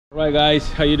All right, guys,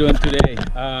 how you doing today?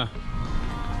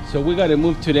 So we gotta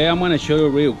move today. I'm gonna show you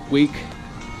real quick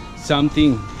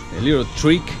something, a little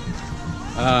trick,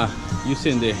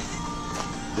 using the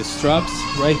straps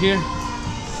right here.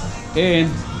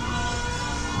 And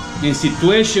in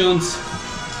situations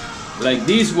like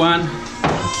this one,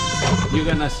 you're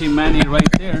gonna see Manny right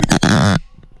there.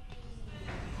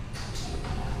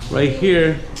 Right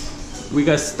here, we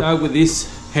got stuck with this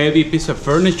heavy piece of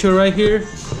furniture right here.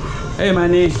 Hey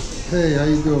Manny. Hey, how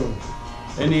you doing?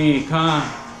 Any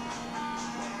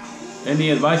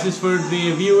advices for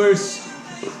the viewers?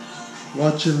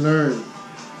 Watch and learn.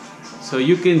 So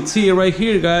you can see right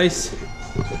here, guys.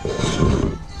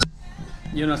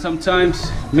 You know, sometimes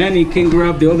Manny can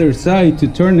grab the other side to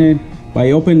turn it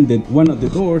by opening one of the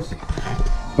doors.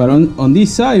 But on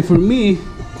this side, for me,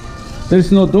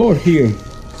 there's no door here,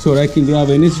 so I can grab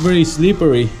it, and it's very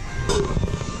slippery.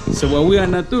 So what we're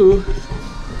gonna do,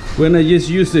 we're gonna just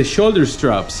use the shoulder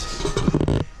straps.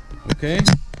 Okay?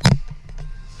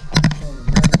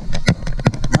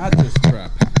 Mattress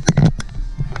strap.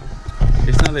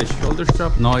 It's not a shoulder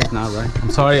strap? No, it's not, right?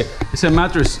 I'm sorry. It's a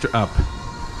mattress strap.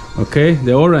 Okay?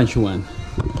 The orange one.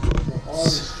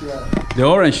 The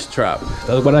orange strap.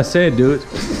 That's what I said, dude.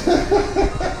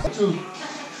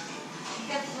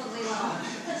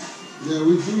 Yeah,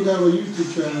 we do have a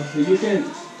YouTube channel. So you can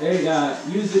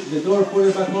use the door, put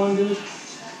it back on, dude.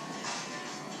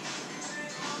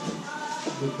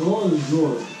 The door is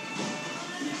drawer.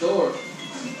 The door.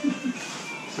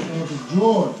 The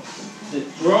drawer. The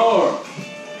drawer.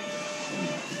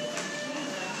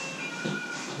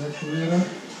 That's Rita.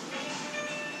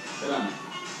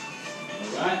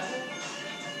 Alright.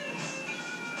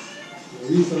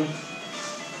 Lisa.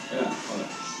 Yeah, hold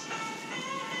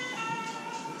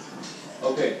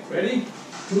on. Okay, ready?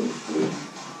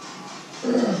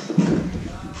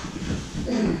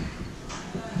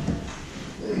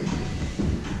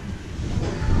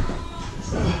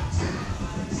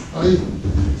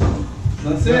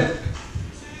 That's it.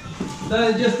 That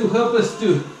is just to help us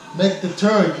to make the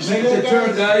turn. Make the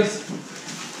turn, guys.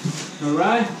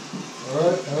 Alright?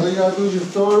 Alright, all you gotta do is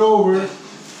just throw it over.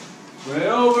 Right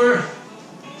over.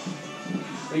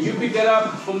 And you pick it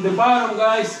up from the bottom,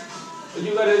 guys. What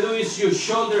you gotta do is your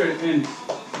shoulder and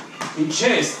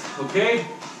chest, okay?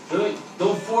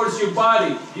 Don't force your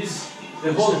body. Just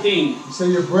the whole thing. You say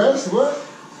your breast? What?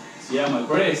 Yeah, my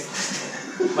breast.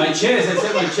 My chest, I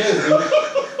said my chest, dude.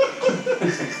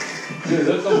 Dude,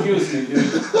 don't confuse me,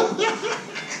 dude.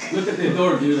 Look at the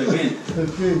door, dude, again.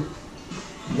 Okay.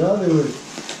 The other way.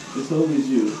 It's always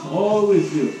you.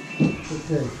 Always you.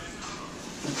 Okay.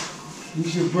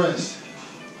 Use your breast.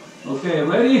 Okay,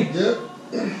 ready? Yep.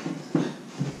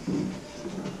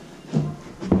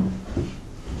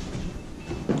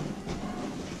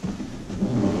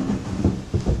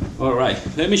 All right,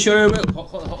 let me show you.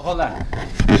 Hold on.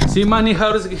 See, Manny,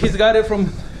 how he's got it from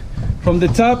the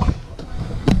top,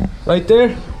 right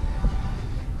there.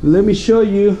 Let me show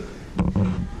you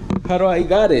how I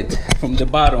got it from the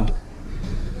bottom.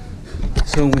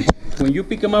 So when you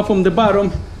pick them up from the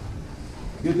bottom,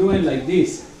 you do it like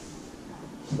this,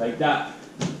 like that.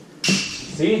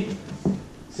 See?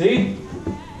 See?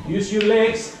 Use your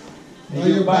legs and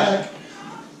your back.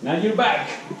 Not your back,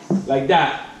 like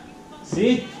that.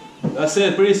 See? That's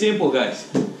it. Pretty simple, guys.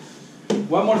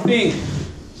 One more thing.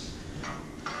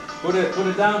 Put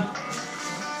it down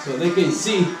so they can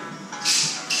see.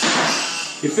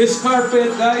 If it's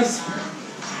carpet, guys,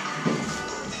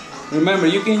 remember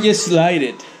you can just slide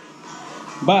it.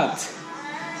 But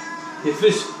if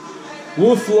it's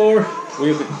wood floor,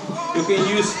 you can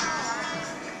use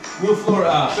wood floor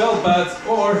felt pads,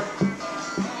 or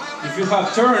if you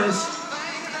have turns,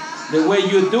 the way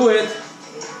you do it,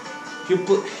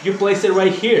 you place it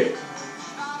right here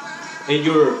in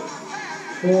your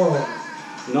forearm.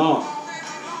 No,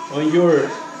 on your.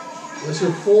 What's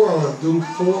your forearm? Do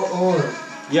forearm.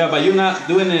 Yeah, but you're not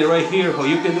doing it right here. Or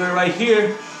you can do it right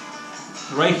here.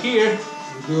 Right here.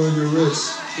 You're doing your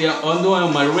wrist. Yeah, I'm doing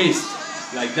on my wrist,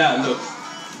 like that. Look.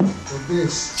 Like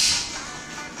this.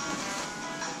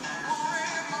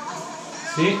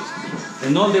 See?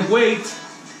 And all the weight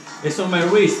is on my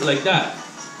wrist, like that.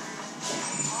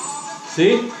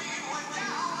 See?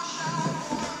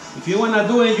 If you wanna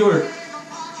do it your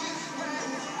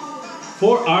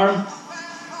forearm,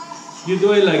 you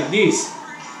do it like this.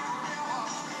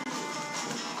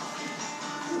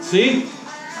 See?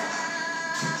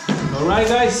 Alright,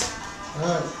 guys?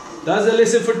 Alright. That's the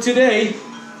lesson for today.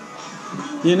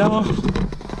 You know,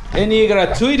 any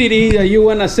gratuity that you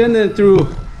wanna send it through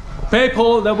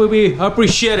PayPal, that would be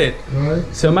appreciated. Right.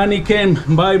 So money can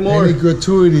buy more. Any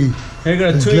gratuity. Any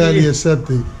gratuity. Gladly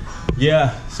accepted.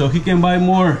 Yeah, so he can buy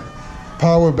more.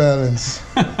 Power balance.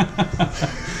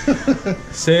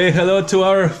 Say hello to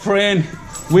our friend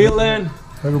Willen.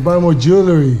 I can buy more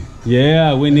jewelry.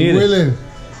 Yeah, we need it. Willen.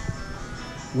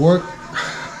 Work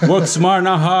smart,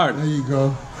 not hard. There you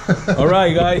go. All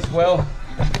right, guys. Well,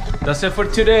 that's it for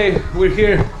today. We're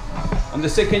here on the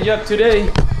second job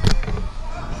today.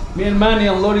 Me and Manny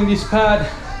unloading this pad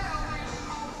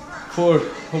for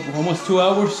almost 2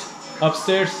 hours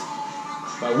upstairs,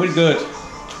 but we're good.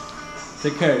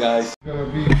 Take care, guys. It's gonna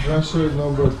be dresser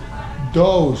number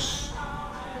dos.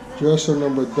 Dresser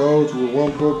number dos with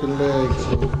one broken leg,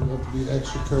 so we have to be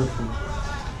extra careful.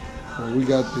 But we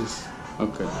got this.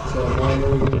 Okay. So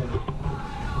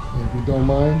if you don't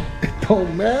mind, it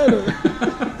don't matter.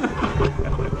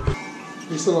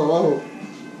 Písalo abajo.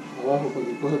 Abajo para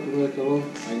que coja el primer calor.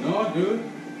 I know, dude.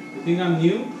 You think I'm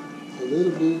new? A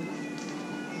little bit.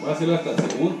 Voy a hacerlo hasta el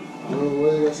segundo. No voy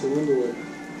a llegar segundo, güey.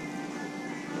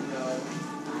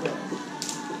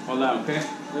 Hold on, okay?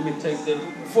 Let me take the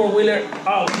four-wheeler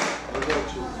out. I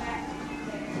got you.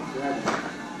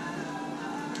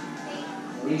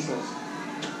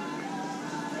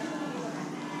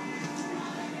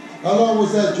 How long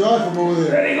was that drive from over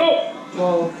there? Ready, go!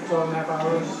 12 and a half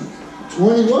hours.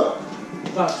 20 what?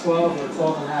 About 12 or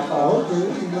 12 and a half Oh, hours.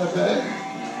 okay, not bad.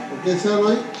 Okay, sound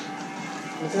right?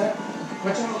 What's that?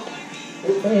 Watch out.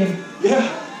 Oh, babe. Yeah.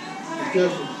 Be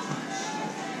careful.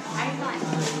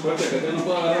 Suerte que yo no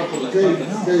puedo agarrar por la Okay,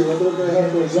 espalda. okay, yo tengo que dejar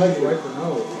con el blanco.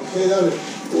 Okay, dale.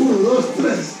 1, 2,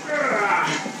 3.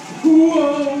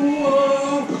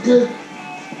 Whoa! Okay.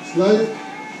 Slide it.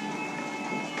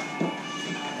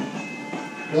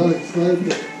 Dale, slide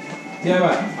it. Yeah,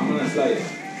 but I'm gonna slide it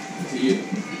to you.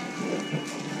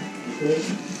 Okay.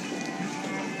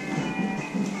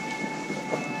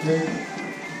 Okay.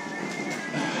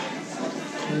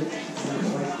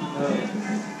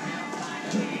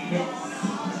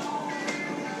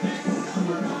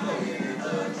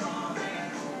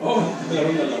 Oh, te la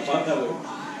ronda la pata, güey.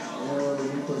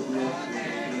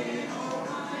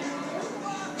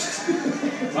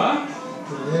 ¿Va?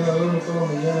 Mañana duermo toda la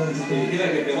mañana. Te dijera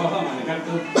que te vas a manejar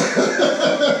tú.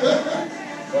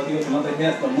 Yo digo que no te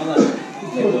quedas tomada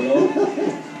de dolor.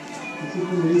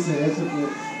 Siempre me dice eso, pero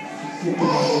siempre me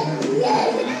deja.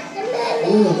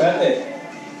 1, Espérate.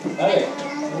 Dale.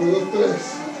 1, 2, 3.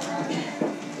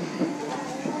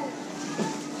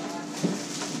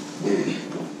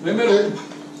 Primero.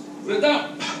 Put it down.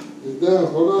 It's down,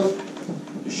 hold on.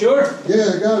 You sure?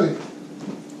 Yeah, I got it.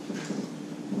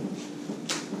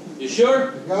 You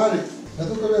sure? I got it.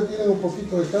 Esto todavía tiene un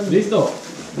poquito de carne. Listo.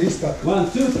 Lista. 1,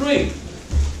 2, 3.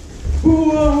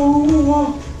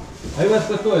 Ahí vas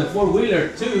puesto el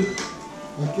four-wheeler, too.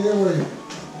 Aquí, güey.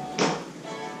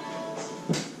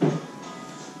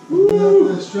 Open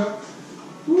up this truck.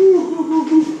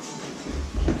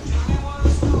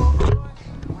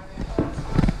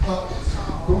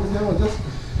 ¿Cómo se llama? Jessica.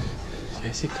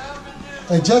 Jessica.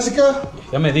 Hey, Jessica?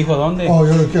 Ya me dijo dónde. Oh,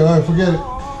 you're okay. All right, forget it.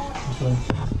 Okay.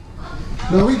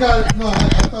 No, we got it. No, I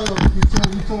thought you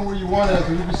told me where you wanted it,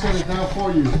 so we can set it down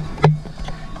for you.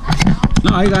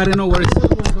 No, I got it, no worries. This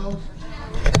way it goes.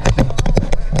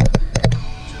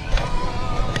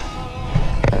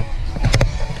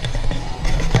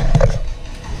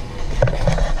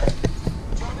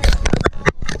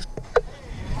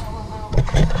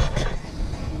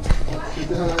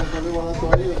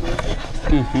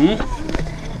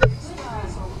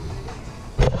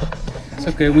 It's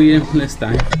okay, we have less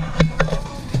time.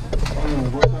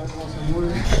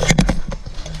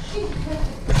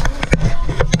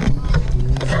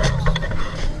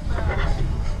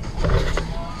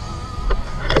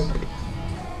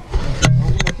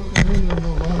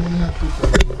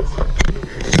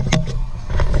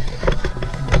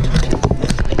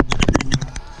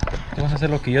 Tú vas a hacer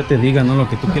lo que yo te diga, no lo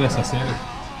que tú quieras hacer.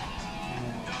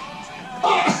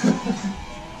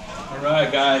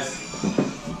 Alright, guys.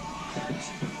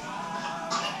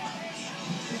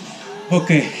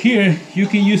 Okay, here you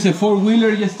can use a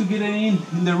four-wheeler just to get it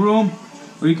in the room,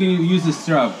 or you can use the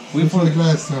strap. Just like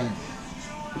last time.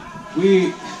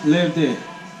 We left the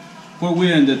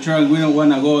four-wheeler in the truck. We don't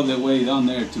want to go all the way down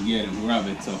there to get it, grab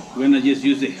it. So we're gonna just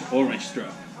use the orange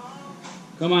strap.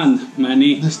 Come on,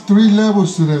 Manny. There's 3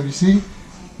 levels to them, you see?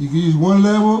 You can use 1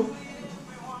 level,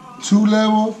 2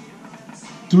 level,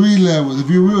 3 levels. If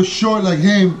you're real short like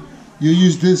him, you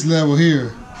use this level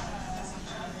here.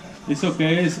 It's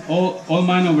okay. It's all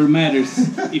mind over matters.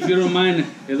 If you don't mind,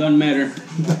 it don't matter.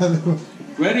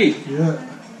 Ready? Yeah.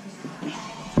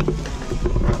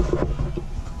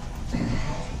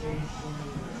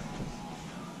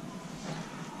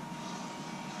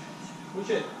 Push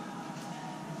it.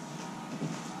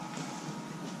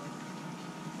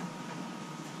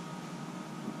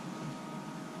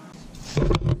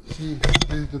 See,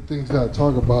 these are the things that I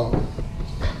talk about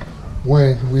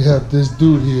when we have this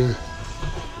dude here.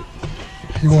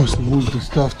 He wants to move the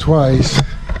stuff twice.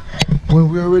 When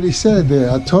we already said that,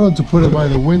 I told him to put it by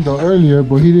the window earlier,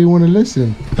 but he didn't want to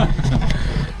listen.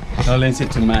 Don't listen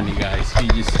to Manny, guys. He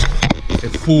just a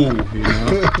fool, you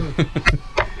know.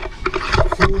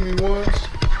 Fool me once,